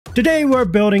Today we're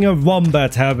building a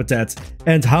wombat habitat,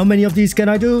 and how many of these can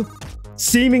I do?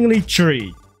 Seemingly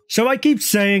 3. So I keep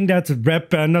saying that red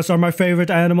pandas are my favorite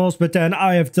animals, but then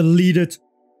I have deleted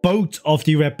both of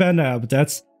the red panda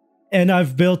habitats, and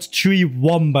I've built 3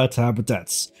 wombat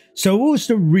habitats. So who's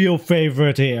the real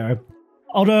favorite here?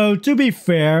 Although, to be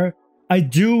fair, I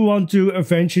do want to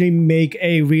eventually make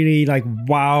a really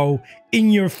wow,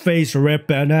 in-your-face red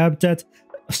panda habitat.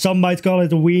 Some might call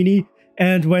it a weenie.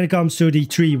 And when it comes to the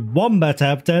 3 wombat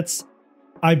habitats,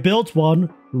 I built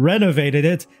one, renovated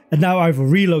it, and now I've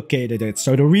relocated it.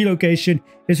 So the relocation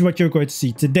is what you're going to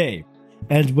see today.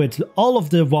 And with all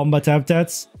of the wombat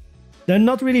habitats, they're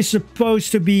not really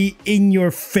supposed to be in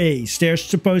your face. They're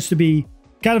supposed to be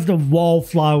kind of the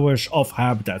wallflowers of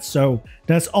habitats. So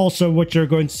that's also what you're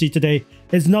going to see today.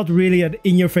 It's not really an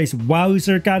in-your-face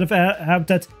wowzer kind of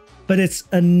habitat, but it's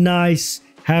a nice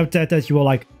habitat that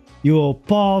you will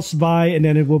pass by and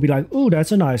then it will be like, oh,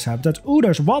 that's a nice habitat. Oh,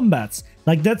 there's wombats.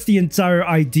 Like, that's the entire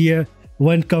idea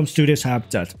when it comes to this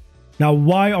habitat. Now,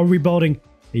 why are we building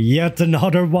yet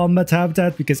another wombat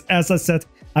habitat? Because as I said,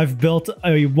 I've built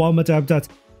a wombat habitat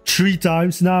 3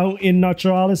 times now in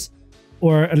Naturalis.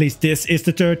 Or at least this is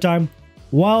the 3rd time.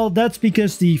 Well, that's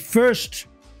because the first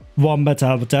wombat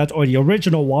habitat, or the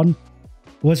original one,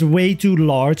 was way too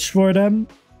large for them.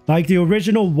 Like, the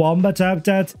original wombat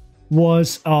habitat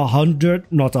was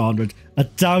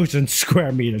 1,000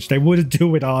 square meters. They wouldn't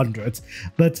do it 100.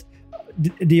 But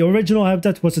the original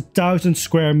habitat was 1,000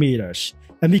 square meters.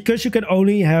 And because you can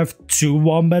only have 2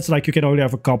 wombats, like you can only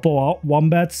have a couple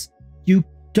wombats, you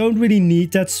don't really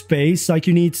need that space. Like,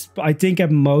 you need, I think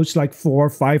at most, like 400 or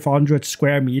 500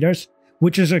 square meters,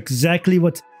 which is exactly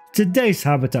what today's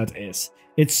habitat is.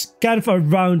 It's kind of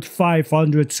around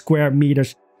 500 square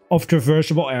meters of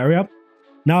traversable area.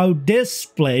 Now, this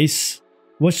place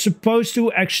was supposed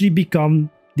to actually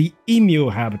become the emu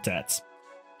habitat.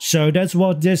 So that's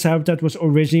what this habitat was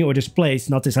originally, or this place,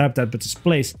 not this habitat, but this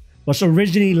place, was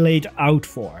originally laid out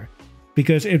for.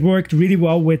 Because it worked really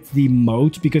well with the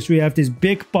moat, because we have this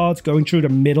big path going through the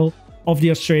middle of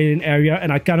the Australian area,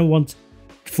 and I kind of want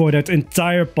for that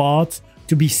entire path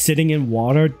to be sitting in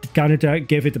water, kind of to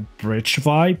give it a bridge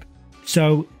vibe.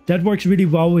 So that works really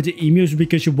well with the emus,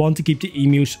 because you want to keep the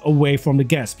emus away from the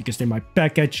guests, because they might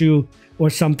peck at you or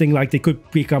something, like they could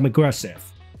become aggressive.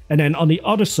 And then on the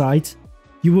other side,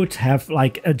 you would have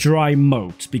like a dry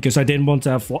moat, because I didn't want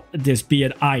to have this be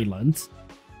an island.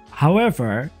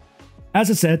 However, as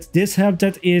I said, this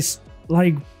habitat is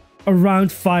like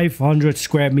around 500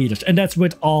 square meters, and that's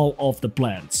with all of the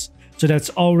plants. So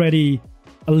that's already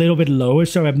a little bit lower.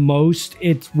 So at most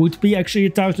it would be actually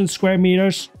 1,000 square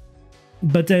meters.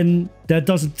 But then that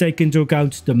doesn't take into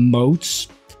account the moats.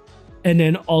 And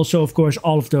then also, of course,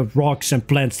 all of the rocks and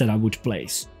plants that I would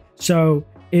place. So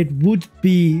it would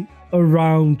be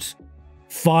around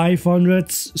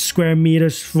 500 square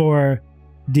meters for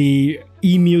the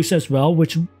emus as well,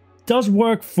 which does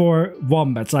work for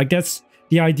wombats. Like, that's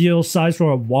the ideal size for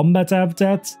a wombat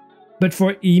habitat. But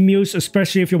for emus,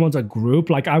 especially if you want a group,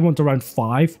 like I want around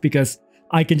 5, because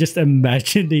I can just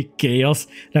imagine the chaos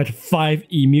that 5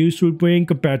 emus would bring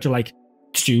compared to like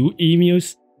 2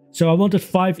 emus. So I wanted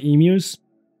 5 emus,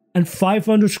 and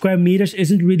 500 square meters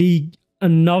isn't really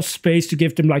enough space to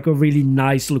give them like a really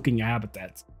nice looking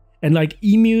habitat. And like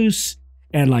emus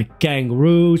and like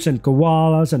kangaroos and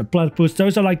koalas and the platypus,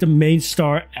 those are like the main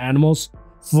star animals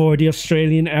for the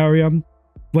Australian area.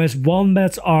 Whereas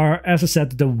wombats are, as I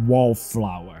said, the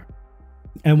wallflower.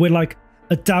 And with like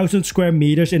 1,000 square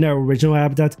meters in their original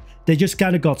habitat, they just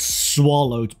kind of got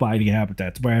swallowed by the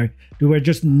habitat, where there were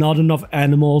just not enough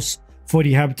animals for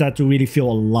the habitat to really feel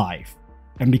alive.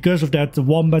 And because of that, the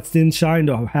wombats didn't shine,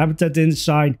 the habitat didn't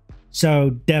shine,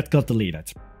 so that got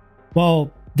deleted.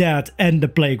 Well, that and the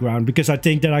playground, because I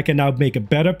think that I can now make a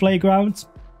better playground.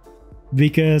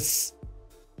 Because,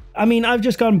 I mean, I've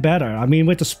just gotten better. I mean,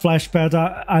 with the splash pad,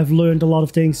 I've learned a lot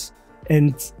of things.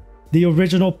 And the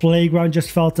original playground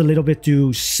just felt a little bit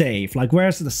too safe. Like,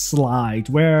 where's the slide?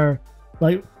 Where,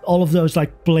 like, all of those,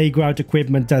 like, playground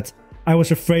equipment that I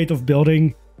was afraid of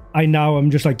building,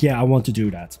 I'm just like, yeah, I want to do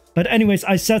that. But anyways,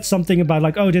 I said something about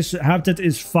like, oh, this habitat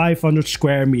is 500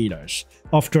 square meters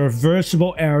of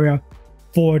traversable area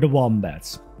for the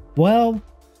wombats. Well,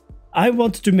 I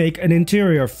wanted to make an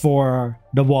interior for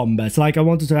the wombats. Like, I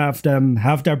wanted to have them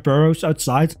have their burrows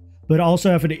outside, but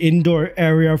also have an indoor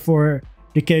area for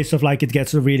the case of like it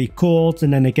gets really cold,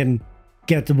 and then they can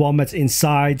get the wombats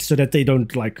inside so that they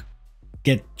don't like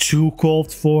get too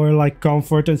cold for like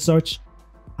comfort and such.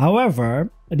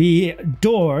 However, the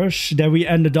doors that we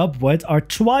ended up with are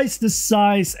twice the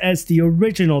size as the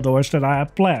original doors that I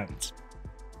had planned.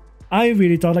 I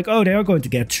really thought like, oh, they are going to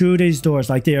get through these doors.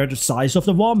 Like they are the size of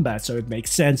the Wombat, so it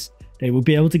makes sense they will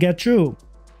be able to get through.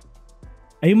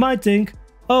 And you might think,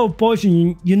 oh,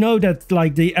 Poison, you know that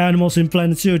like the animals in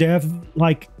Planet Zoo, they have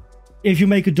like, if you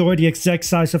make a door the exact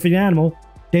size of an animal,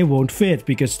 they won't fit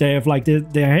because they have like their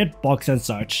hitbox and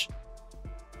such.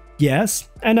 Yes,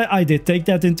 and I did take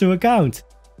that into account.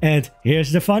 And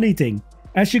here's the funny thing.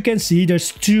 As you can see,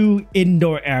 there's 2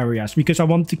 indoor areas because I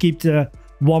want to keep the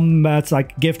Wombats,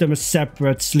 like give them a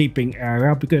separate sleeping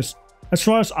area, because as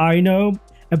far as I know,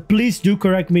 and please do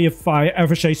correct me if I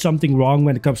ever say something wrong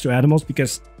when it comes to animals,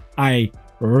 because I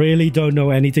really don't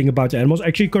know anything about animals.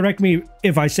 Actually, correct me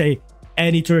if I say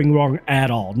anything wrong at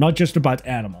all, not just about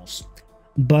animals.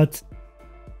 But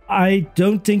I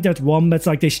don't think that Wombats,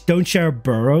 like, they don't share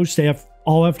burrows. They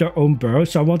all have their own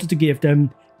burrows, so I wanted to give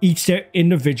them each their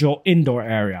individual indoor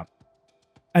area.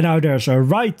 And now there's a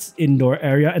right indoor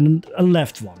area and a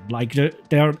left one. Like,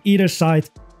 they're on either side,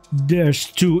 there's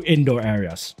 2 indoor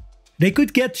areas. They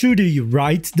could get through the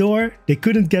right door, they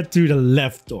couldn't get through the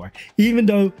left door, even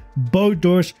though both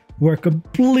doors were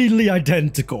completely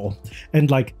identical.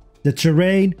 And like the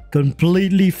terrain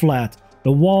completely flat.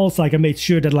 The walls, like I made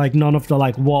sure that like none of the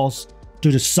like walls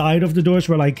to the side of the doors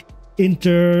were like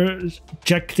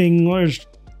interjecting or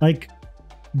like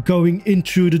going in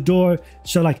through the door.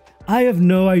 So like I have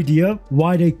no idea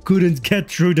why they couldn't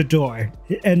get through the door.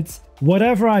 And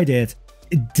whatever I did,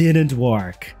 it didn't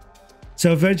work.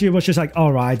 So eventually it was just like,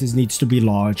 all right, this needs to be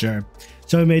larger.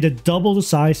 So I made it double the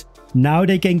size. Now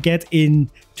they can get in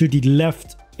to the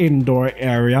left indoor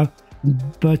area.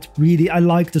 But really, I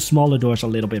like the smaller doors a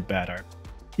little bit better.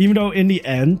 Even though in the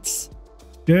end,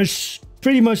 there's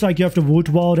pretty much like you have the wood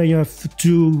wall, then you have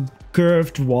 2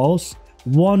 curved walls.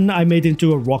 One I made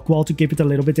into a rock wall to keep it a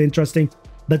little bit interesting.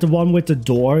 But the one with the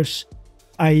doors,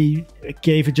 I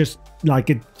gave it just like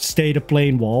it stayed a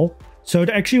plain wall. So it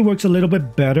actually works a little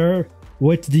bit better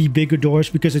with the bigger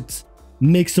doors because it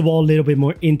makes the wall a little bit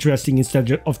more interesting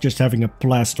instead of just having a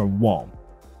plaster wall.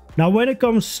 Now when it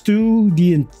comes to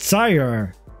the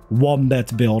entire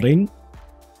Wombat building,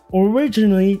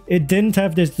 originally it didn't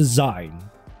have this design.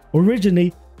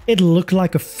 Originally it looked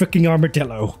like a freaking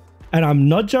armadillo. And I'm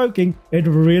not joking, it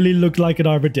really looked like an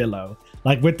armadillo.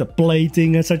 Like with the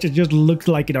plating and such, it just looked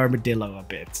like an armadillo a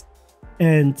bit.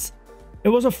 And it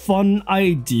was a fun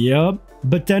idea,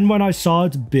 but then when I saw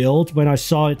it built, when I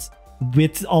saw it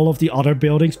with all of the other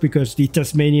buildings, because the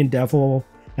Tasmanian devil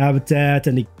habitat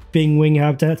and the penguin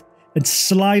habitat, and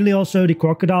slightly also the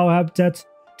crocodile habitat,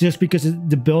 just because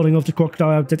the building of the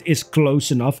crocodile habitat is close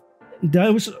enough,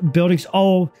 those buildings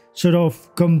all sort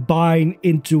of combine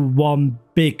into one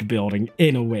big building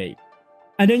in a way.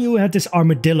 And then you had this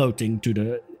armadillo thing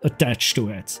attached to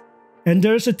it. And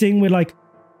there's a thing with like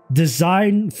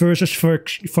design versus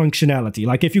functionality.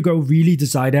 Like if you go really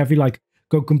design heavy, like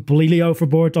go completely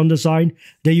overboard on design,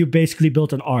 then you basically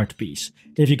build an art piece.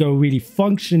 If you go really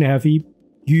function heavy,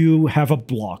 you have a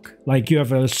block. Like you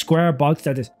have a square box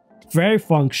that is very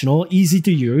functional, easy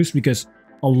to use, because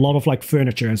a lot of like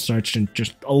furniture and such and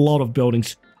just a lot of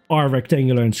buildings are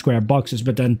rectangular and square boxes.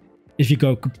 But then if you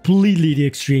go completely the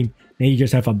extreme, then you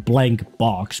just have a blank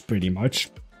box pretty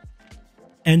much.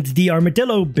 And the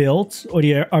armadillo build, or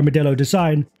the armadillo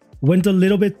design, went a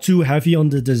little bit too heavy on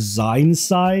the design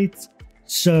side.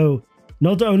 So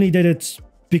not only did it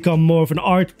become more of an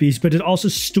art piece, but it also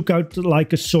stuck out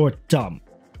like a sore thumb.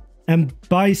 And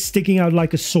by sticking out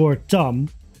like a sore thumb,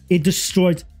 it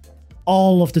destroyed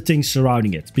all of the things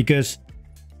surrounding it. Because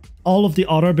all of the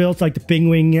other builds, like the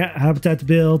penguin habitat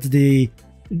build, the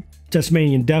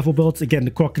Tasmanian devil build, again,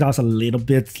 the crocodile's a little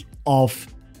bit off,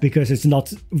 because it's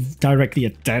not directly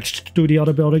attached to the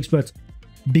other buildings, but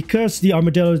because the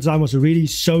armadillo design was really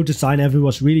so design heavy,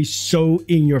 was really so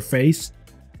in your face,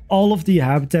 all of the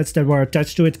habitats that were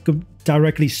attached to it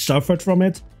directly suffered from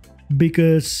it,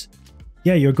 because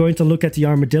yeah, you're going to look at the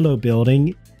armadillo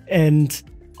building and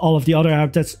all of the other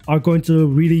habitats are going to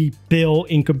really pale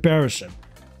in comparison.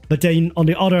 But then on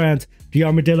the other hand, the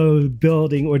armadillo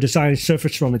building or design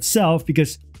suffers from itself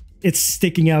because it's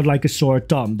sticking out like a sore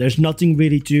thumb. There's nothing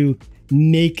really to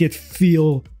make it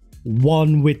feel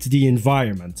one with the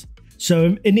environment.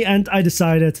 So in the end, I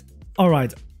decided, all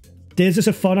right, this is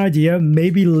a fun idea.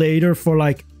 Maybe later for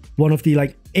like one of the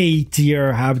like A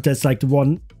tier habitats, like the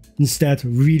ones that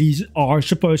really are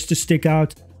supposed to stick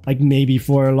out. Like maybe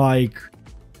for like,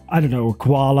 I don't know, a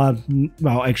koala.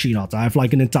 Well, actually not. I have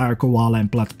like an entire koala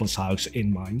and platypus house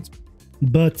in mind.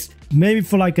 But maybe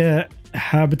for like a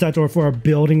habitat or for a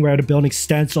building where the building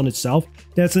stands on itself,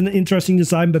 that's an interesting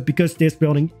design. But because this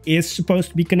building is supposed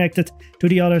to be connected to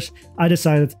the others, I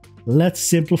decided let's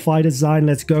simplify design.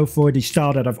 Let's go for the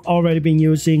style that I've already been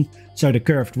using. So the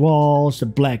curved walls, the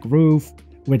black roof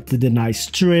with the nice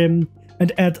trim,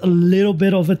 and add a little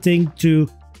bit of a thing to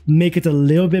make it a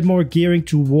little bit more gearing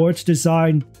towards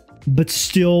design, but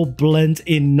still blend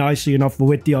in nicely enough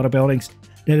with the other buildings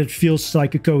that it feels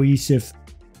like a cohesive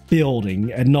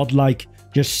building and not like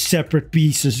just separate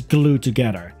pieces glued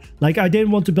together. Like, I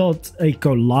didn't want to build a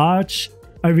collage.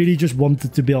 I really just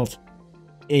wanted to build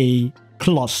a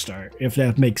cluster, if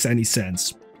that makes any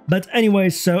sense. But anyway,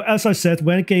 so as I said,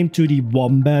 when it came to the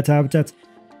wombat habitat,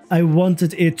 I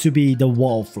wanted it to be the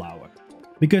wallflower.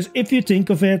 Because if you think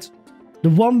of it, the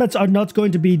wombats are not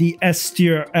going to be the S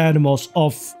tier animals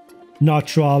of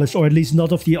Naturalis, or at least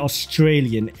not of the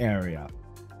Australian area.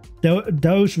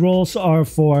 Those roles are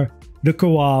for the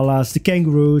koalas, the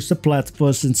kangaroos, the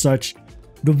platypus and such.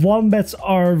 The wombats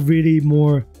are really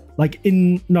more, like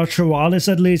in Naturalis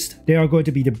at least, they are going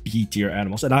to be the B tier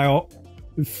animals. And I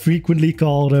frequently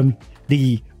call them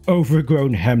the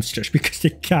overgrown hamsters because they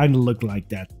kind of look like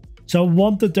that. So I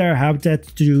wanted their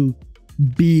habitat to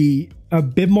be a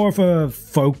bit more of a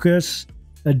focus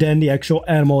than the actual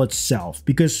animal itself.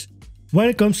 Because when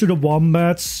it comes to the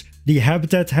wombats, the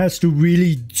habitat has to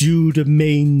really do the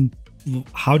main,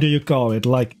 how do you call it?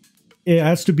 Like, it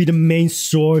has to be the main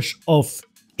source of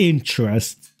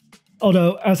interest.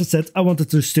 Although, as I said, I wanted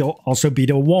to still also be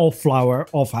the wallflower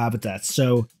of habitats.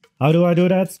 So how do I do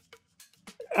that?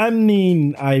 I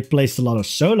mean, I placed a lot of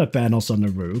solar panels on the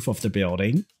roof of the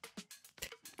building.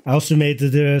 I also made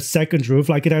the second roof,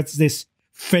 like it has this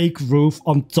fake roof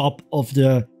on top of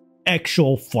the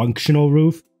actual functional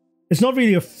roof. It's not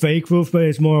really a fake roof, but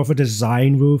it's more of a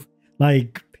design roof.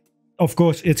 Like, of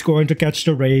course, it's going to catch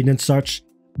the rain and such,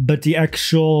 but the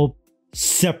actual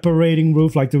separating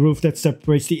roof, like the roof that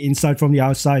separates the inside from the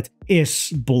outside, is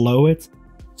below it.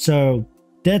 So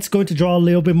that's going to draw a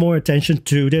little bit more attention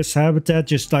to this habitat,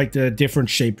 just like the different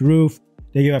shaped roof.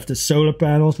 Then you have the solar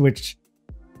panels, which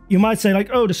you might say like,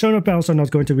 oh, the solar panels are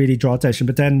not going to really draw attention,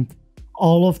 but then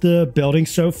all of the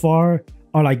buildings so far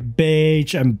are like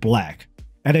beige and black.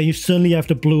 And then you suddenly have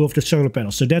the blue of the solar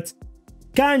panels. So that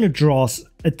kind of draws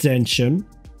attention.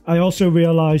 I also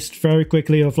realized very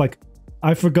quickly of like,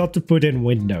 I forgot to put in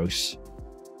windows.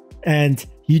 And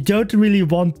you don't really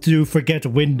want to forget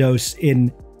windows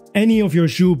in any of your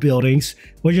zoo buildings,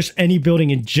 or just any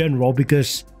building in general,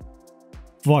 because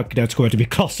fuck, that's going to be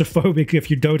claustrophobic if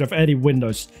you don't have any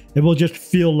windows. It will just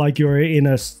feel like you're in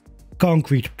a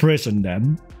concrete prison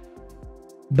then.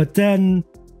 But then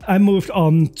I moved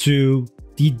on to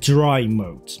the dry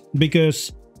mode,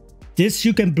 because this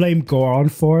you can blame Goron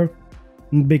for,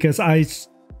 because I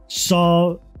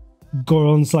saw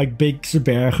Goron's like big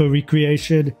Bergen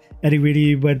recreation and he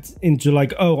really went into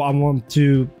like, oh, I want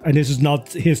to, and this is not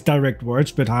his direct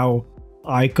words, but how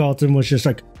I caught him was just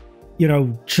like, you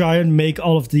know, try and make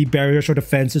all of the barriers or the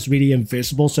fences really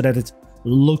invisible so that it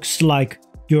looks like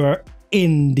you're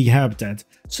in the habitat.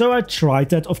 So I tried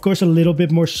that, of course, a little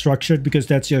bit more structured, because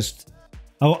that's just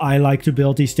how I like to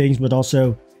build these things, but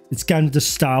also it's kind of the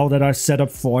style that I set up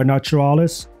for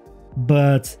Naturalis.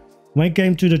 But when it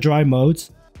came to the dry mode,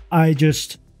 I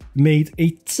just made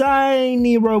a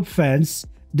tiny rope fence.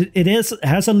 It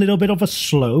has a little bit of a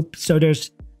slope, so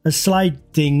there's a slight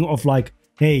thing of like,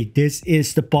 hey, this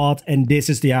is the pot and this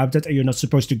is the habitat, and you're not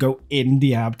supposed to go in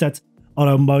the habitat.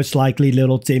 Although most likely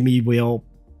little Timmy will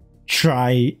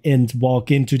try and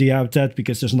walk into the habitat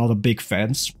because there's not a big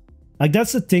fence. Like,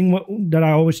 that's the thing that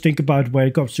I always think about when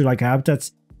it comes to like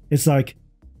habitats. It's like,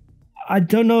 I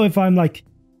don't know if I'm like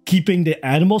keeping the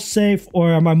animals safe,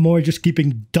 or am I more just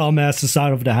keeping dumbasses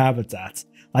out of the habitat?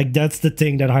 Like, that's the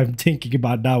thing that I'm thinking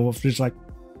about now, of just like,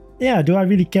 yeah, do I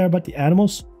really care about the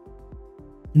animals?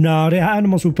 No, the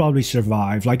animals will probably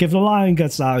survive. Like, if the lion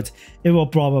gets out, it will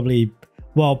probably,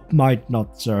 well, might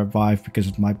not survive because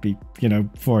it might be, you know,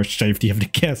 for safety of the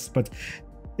guests. But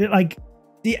like,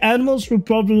 the animals will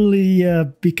probably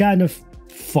be kind of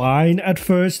fine at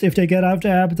first if they get out of the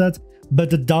habitat. But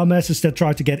the dumbasses that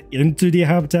try to get into the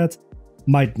habitat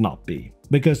might not be.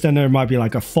 Because then there might be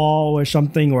like a fall or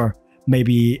something, or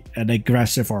maybe an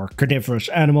aggressive or carnivorous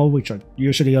animal, which are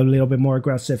usually a little bit more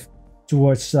aggressive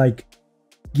towards like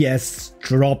guests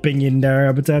dropping in their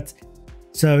habitat.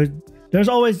 So there's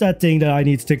always that thing that I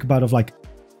need to think about of like,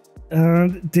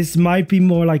 this might be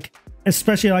more like,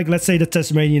 especially like, let's say the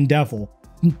Tasmanian devil.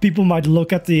 People might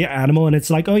look at the animal and it's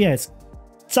like, oh yeah, it's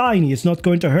tiny, it's not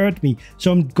going to hurt me,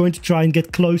 so I'm going to try and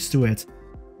get close to it.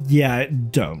 Yeah,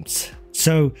 don't.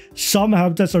 So some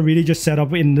habitats are really just set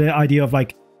up in the idea of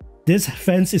like, this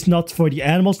fence is not for the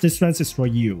animals, this fence is for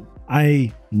you.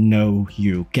 I know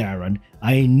you, Karen.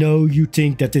 I know you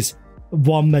think that this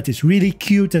Wombat is really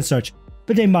cute and such,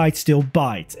 but they might still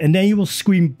bite. And then you will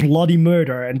scream bloody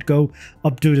murder and go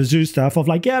up to the zoo staff of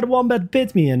like, yeah, the Wombat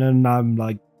bit me. And then I'm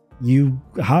like,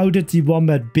 how did the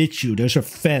Wombat bit you? There's a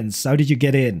fence. How did you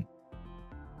get in?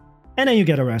 And then you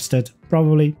get arrested,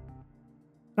 probably.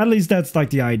 At least that's like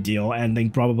the ideal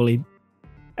ending, probably.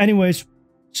 Anyways,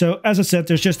 so as I said,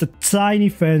 there's just a tiny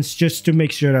fence just to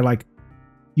make sure that like,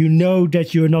 you know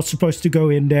that you're not supposed to go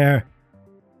in there.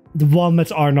 The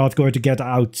Wombats are not going to get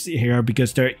out here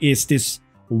because there is this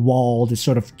wall, this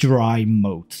sort of dry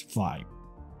moat vibe.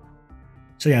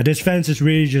 So yeah, this fence is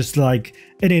really just like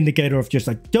an indicator of just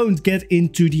like, don't get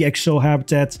into the actual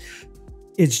habitat.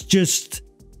 It's just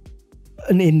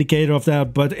an indicator of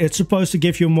that, but it's supposed to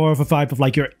give you more of a vibe of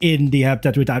like you're in the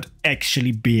habitat without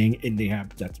actually being in the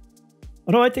habitat.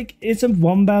 Although I think isn't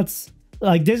Wombats,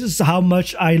 like this is how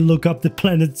much I look up the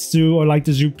Planet Zoo or like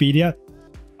the Zoopedia.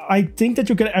 I think that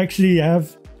you can actually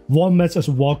have Wombats as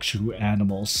walkthrough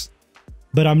animals,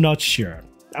 but I'm not sure.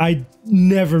 I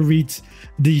never read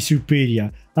the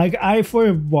Zoopedia. Like I,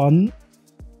 for one,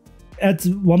 at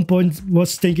one point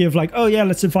was thinking of like, oh yeah,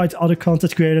 let's invite other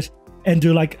content creators and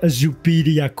do like a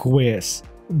Zoopedia quiz.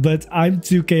 But I'm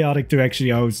too chaotic to actually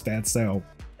host that, so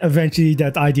eventually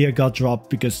that idea got dropped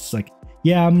because it's like,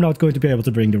 yeah, I'm not going to be able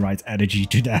to bring the right energy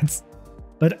to that.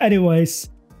 But anyways,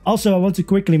 also I want to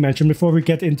quickly mention before we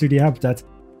get into the habitat,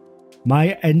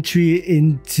 my entry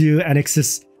into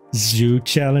NX's Zoo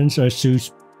Challenge or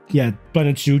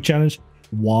Planet Zoo Challenge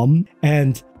won,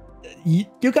 and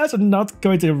you guys are not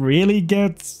going to really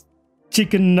get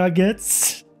chicken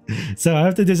nuggets, so I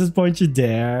have to disappoint you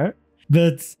there.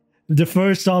 But the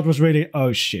first thought was really,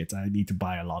 oh shit, I need to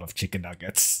buy a lot of chicken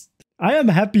nuggets. I am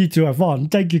happy to have won,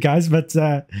 thank you guys, but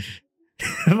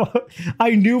I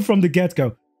knew from the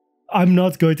get-go, I'm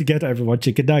not going to get everyone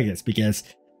chicken nuggets because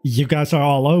you guys are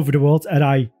all over the world and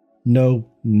I know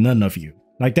none of you.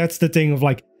 Like that's the thing of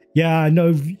like, yeah, I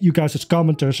know you guys as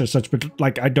commenters or such, but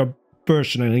like I don't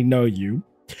personally know you.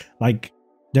 Like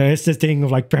there is this thing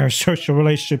of like parasocial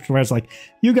relationships where it's like,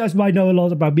 you guys might know a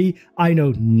lot about me, I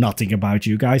know nothing about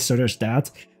you guys, so there's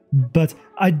that. But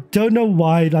I don't know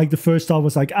why like the first thought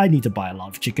was like, I need to buy a lot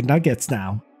of chicken nuggets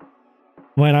now.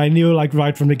 When I knew like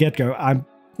right from the get-go,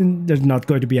 there's not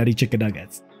going to be any chicken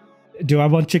nuggets. Do I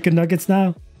want chicken nuggets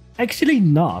now? Actually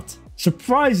not.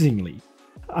 Surprisingly,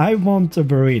 I want a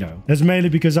burrito. That's mainly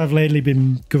because I've lately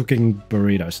been cooking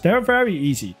burritos. They're very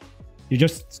easy. You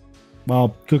just,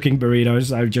 well, cooking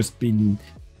burritos,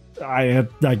 I had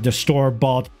like the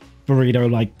store-bought burrito,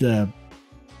 like the,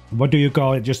 what do you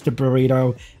call it? Just the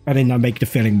burrito, and then I make the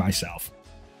filling myself.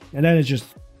 And then it's just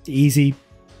easy.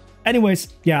 Anyways,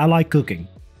 yeah, I like cooking.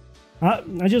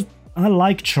 I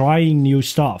like trying new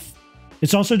stuff.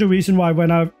 It's also the reason why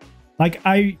when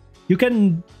you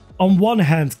can on one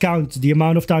hand count the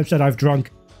amount of times that I've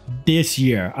drunk this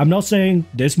year. I'm not saying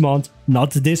this month,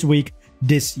 not this week,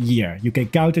 this year. You can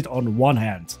count it on one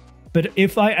hand. But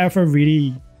if I ever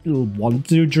really want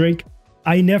to drink,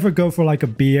 I never go for like a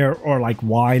beer or like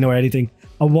wine or anything.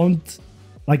 I want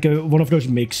like one of those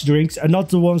mixed drinks, and not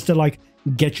the ones that like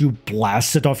get you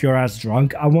blasted off your ass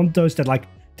drunk. I want those that like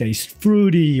taste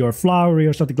fruity or flowery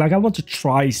or something. Like I want to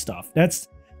try stuff. That's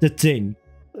the thing.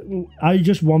 I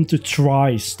just want to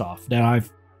try stuff that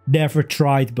I've never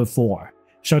tried before.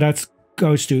 So that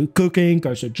goes to cooking,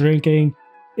 goes to drinking.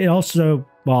 It also,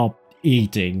 well,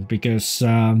 eating, because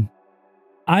I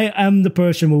am the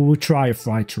person who would try a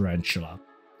fried tarantula.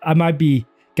 I might be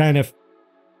kind of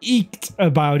eeked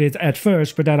about it at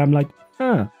first, but then I'm like,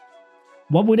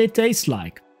 what would it taste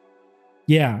like?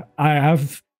 Yeah, I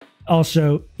have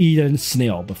also eaten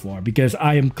snail before because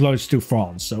I am close to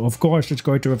France. So of course it's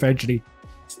going to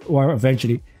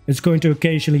it's going to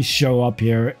occasionally show up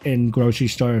here in grocery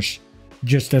stores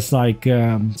just as like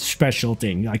special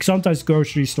thing. Like sometimes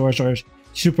grocery stores or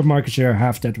supermarkets here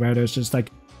have that where there's just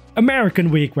like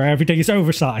American week where everything is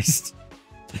oversized.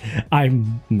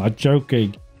 I'm not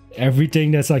joking.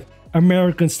 Everything that's like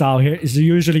American style here is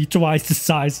usually twice the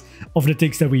size of the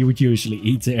things that we would usually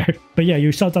eat there. But yeah,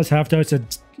 you sometimes have those,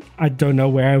 and I don't know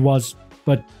where it was,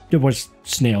 but there was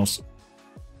snails.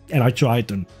 And I tried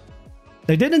them.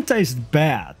 They didn't taste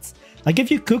bad. Like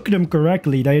if you cook them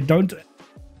correctly, they don't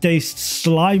taste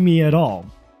slimy at all.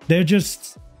 They're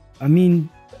just, I mean,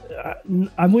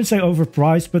 I wouldn't say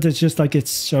overpriced, but it's just like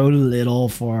it's so little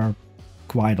for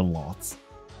quite a lot.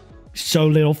 So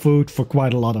little food for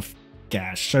quite a lot of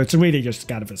cash. So it's really just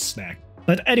kind of a snack.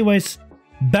 But anyways,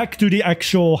 back to the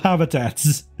actual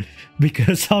habitats,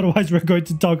 because otherwise we're going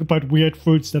to talk about weird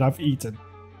foods that I've eaten.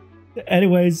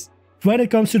 Anyways, when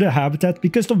it comes to the habitat,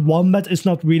 because the Wombat is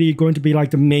not really going to be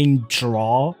like the main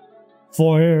draw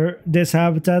for this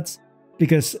habitat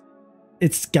because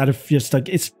it's kind of just like,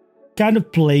 it's kind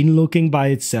of plain looking by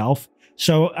itself.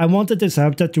 So I wanted this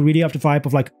habitat to really have the vibe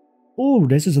of like, oh,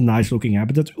 this is a nice looking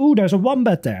habitat. Oh, there's a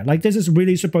wombat there. Like, this is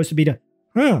really supposed to be the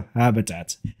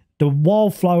habitat. The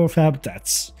wallflower of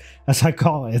habitats, as I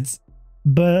call it.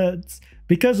 But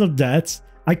because of that,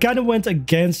 I kind of went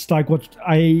against like what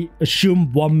I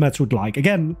assume wombats would like.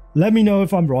 Again, let me know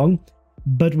if I'm wrong.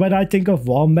 But when I think of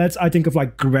wombats, I think of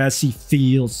like grassy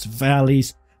fields,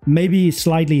 valleys, maybe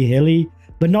slightly hilly,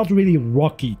 but not really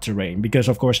rocky terrain, because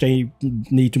of course they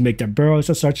need to make their burrows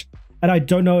as such. And I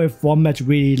don't know if wombats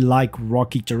really like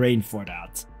rocky terrain for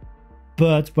that.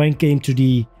 But when it came to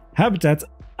the habitat,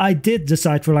 I did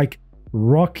decide for like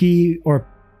rocky or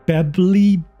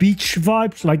pebbly beach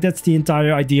vibes. Like, that's the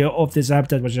entire idea of this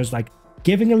habitat, was just like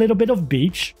giving a little bit of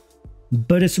beach,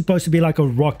 but it's supposed to be like a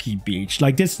rocky beach.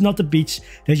 Like, this is not the beach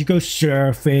that you go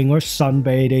surfing or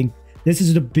sunbathing. This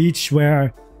is the beach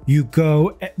where you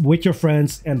go with your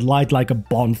friends and light like a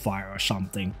bonfire or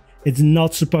something. It's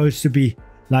not supposed to be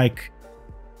like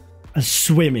a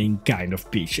swimming kind of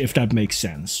beach, if that makes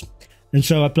sense. And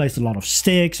so I placed a lot of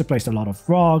sticks, I placed a lot of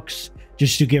rocks,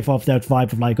 just to give off that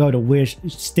vibe of like, oh, the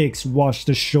sticks wash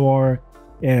the shore,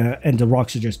 and the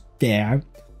rocks are just there.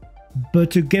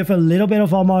 But to give a little bit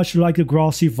of homage to like the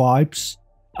grassy vibes,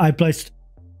 I placed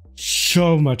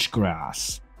so much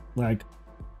grass. Like,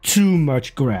 too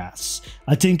much grass.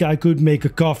 I think I could make a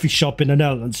coffee shop in the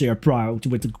Netherlands here proud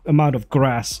with the amount of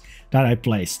grass that I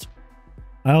placed.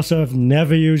 I also have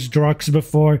never used drugs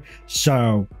before,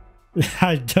 so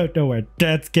I don't know where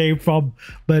that came from.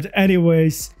 But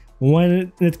anyways,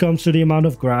 when it comes to the amount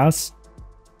of grass,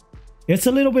 it's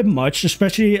a little bit much,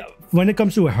 especially when it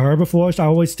comes to herbivores. I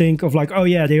always think of like, oh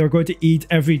yeah, they are going to eat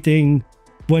everything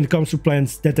when it comes to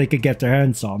plants that they can get their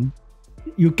hands on.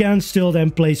 You can still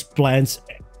then place plants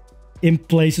in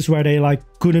places where they like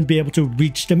couldn't be able to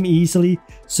reach them easily.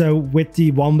 So with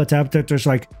the wombat habitat, there's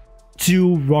like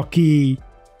 2 rocky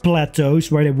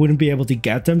plateaus where they wouldn't be able to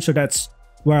get them. So that's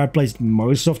where I placed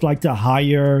most of like the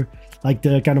higher, like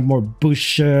the kind of more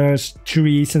bushes,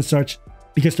 trees and such,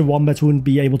 because the wombats wouldn't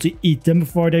be able to eat them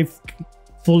before they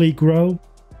fully grow.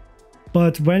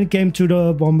 But when it came to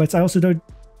the wombats, I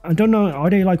don't know,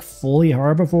 are they like fully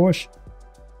herbivores?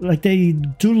 Like, they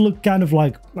do look kind of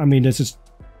like, I mean, this is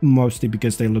mostly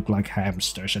because they look like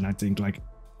hamsters, and I think like,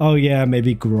 oh yeah,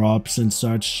 maybe grubs and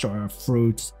such, or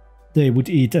fruits they would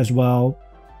eat as well.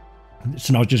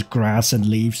 It's not just grass and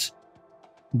leaves.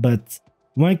 But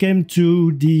when it came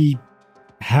to the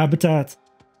habitat,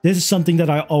 this is something that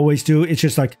I always do. It's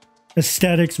just like,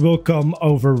 aesthetics will come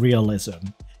over realism.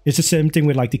 It's the same thing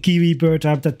with like the kiwi bird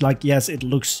habitat. Like, yes, it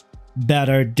looks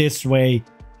better this way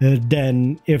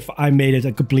than if I made it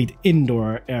a complete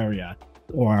indoor area.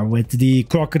 Or with the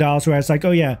crocodiles, where it's like,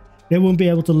 oh yeah, they won't be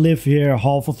able to live here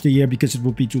half of the year because it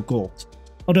would be too cold.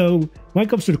 Although, when it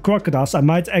comes to the crocodiles, I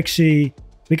might actually,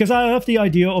 because I have the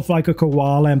idea of like a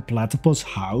koala and platypus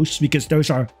house, because those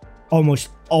are almost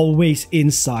always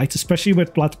inside. Especially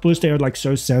with platypus, they are like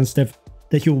so sensitive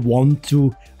that you want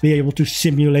to be able to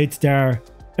simulate their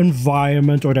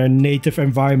environment or their native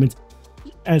environment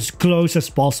as close as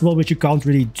possible, which you can't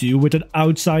really do with an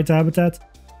outside habitat.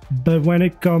 But when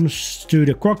it comes to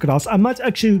the crocodiles, I might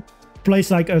actually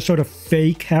place like a sort of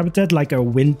fake habitat, like a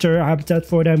winter habitat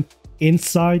for them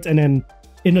inside, and then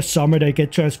in the summer they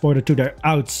get transported to their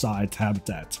outside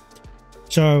habitat.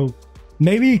 So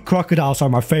maybe crocodiles are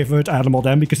my favorite animal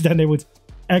then, because then they would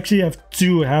actually have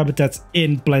 2 habitats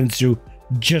in Planet Zoo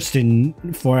just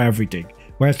for everything.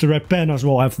 Whereas the red pandas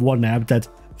will have 1 habitat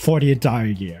for the entire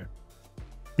year.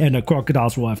 And the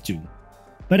crocodiles will have 2.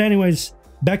 But anyways,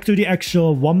 back to the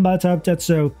actual wombat habitat.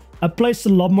 So I placed a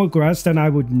lot more grass than I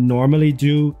would normally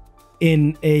do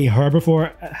in a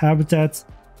herbivore habitat.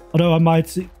 Although I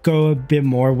might go a bit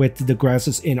more with the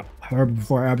grasses in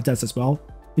herbivore habitats as well,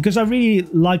 because I really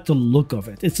like the look of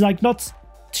it. It's like not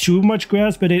too much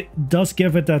grass, but it does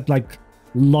give it that like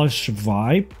lush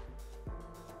vibe.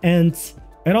 And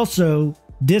also,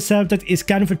 this habitat is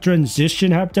kind of a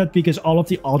transition habitat, because all of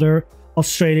the other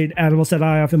Australian animals that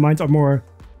I have in mind are more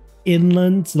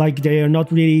inland. Like, they are not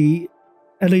really,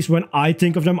 at least when I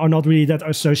think of them, are not really that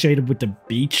associated with the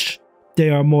beach. They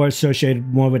are more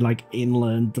associated more with like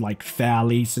inland, like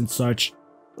valleys and such,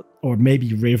 or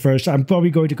maybe rivers. I'm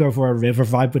probably going to go for a river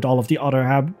vibe with all of the other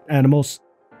animals.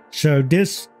 So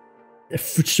this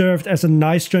served as a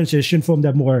nice transition from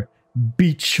that more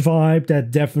beach vibe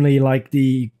that definitely like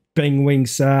the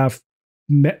penguins have.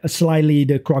 Slightly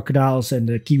the crocodiles and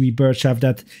the kiwi birds have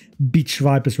that beach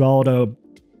vibe as well, although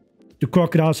the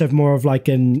crocodiles have more of like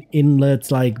an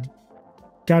inlet, like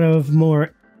kind of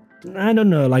more I don't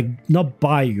know, like not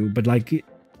bayou, but like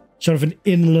sort of an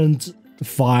inland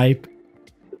vibe.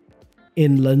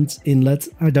 Inlet.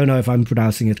 I don't know if I'm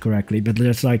pronouncing it correctly, but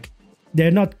it's like they're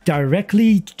not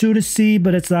directly to the sea,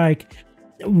 but it's like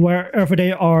wherever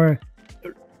they are,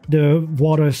 the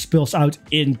water spills out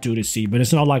into the sea, but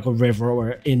it's not like a river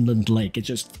or inland lake. It's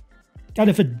just kind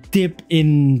of a dip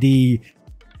in the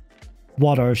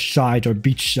water side or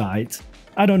beach side.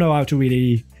 I don't know how to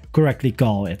really correctly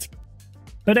call it.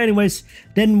 But anyways,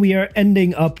 then we are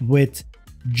ending up with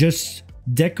just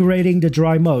decorating the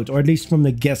dry moat, or at least from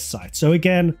the guest side. So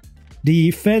again,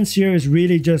 the fence here is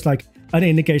really just like an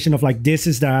indication of like, this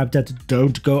is the habitat,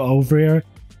 don't go over here.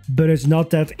 But it's not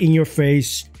that in your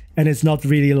face, and it's not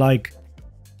really like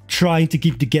trying to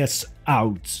keep the guests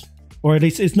out. Or at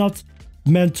least it's not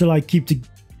meant to like keep the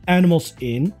animals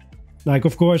in. Like,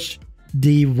 of course,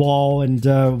 the wall and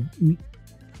the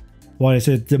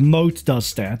moat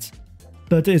does that.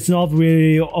 But it's not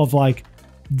really of like,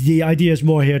 the idea is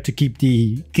more here to keep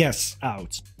the guests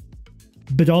out.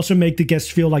 But also make the guests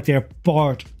feel like they're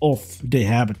part of the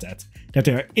habitat. That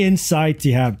they're inside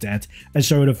the habitat. And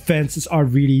so the fences are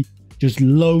really just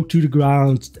low to the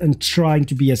ground and trying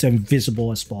to be as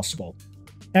invisible as possible.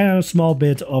 And a small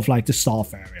bit of like the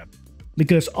staff area.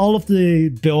 Because all of the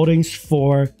buildings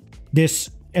for this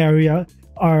area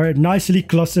are nicely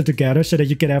clustered together so that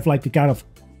you can have like the kind of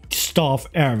staff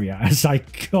area, as I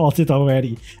called it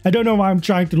already. I don't know why I'm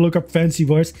trying to look up fancy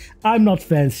words. I'm not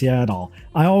fancy at all.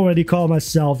 I already call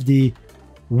myself the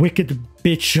wicked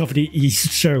bitch of the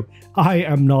East, so I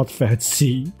am not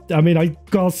fancy. I mean, I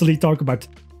constantly talk about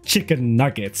chicken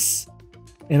nuggets,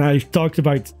 and I talked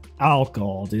about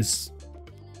alcohol.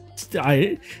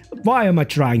 Why am I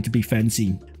trying to be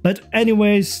fancy? But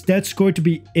anyways, that's going to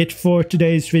be it for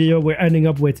today's video. We're ending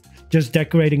up with just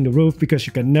decorating the roof because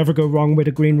you can never go wrong with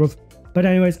a green roof. But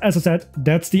anyways, as I said,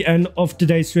 that's the end of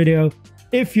today's video.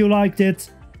 If you liked it,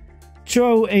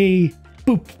 throw a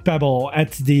poop pebble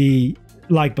at the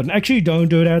like button. Actually, don't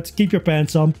do that. Keep your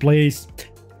pants on, please.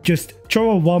 Just throw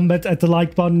a wombat at the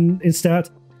like button instead.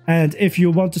 And if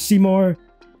you want to see more,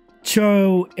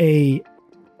 throw a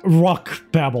rock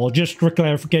pebble. Just for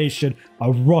clarification,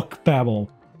 a rock pebble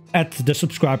at the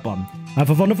subscribe button. Have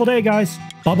a wonderful day, guys.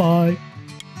 Bye-bye.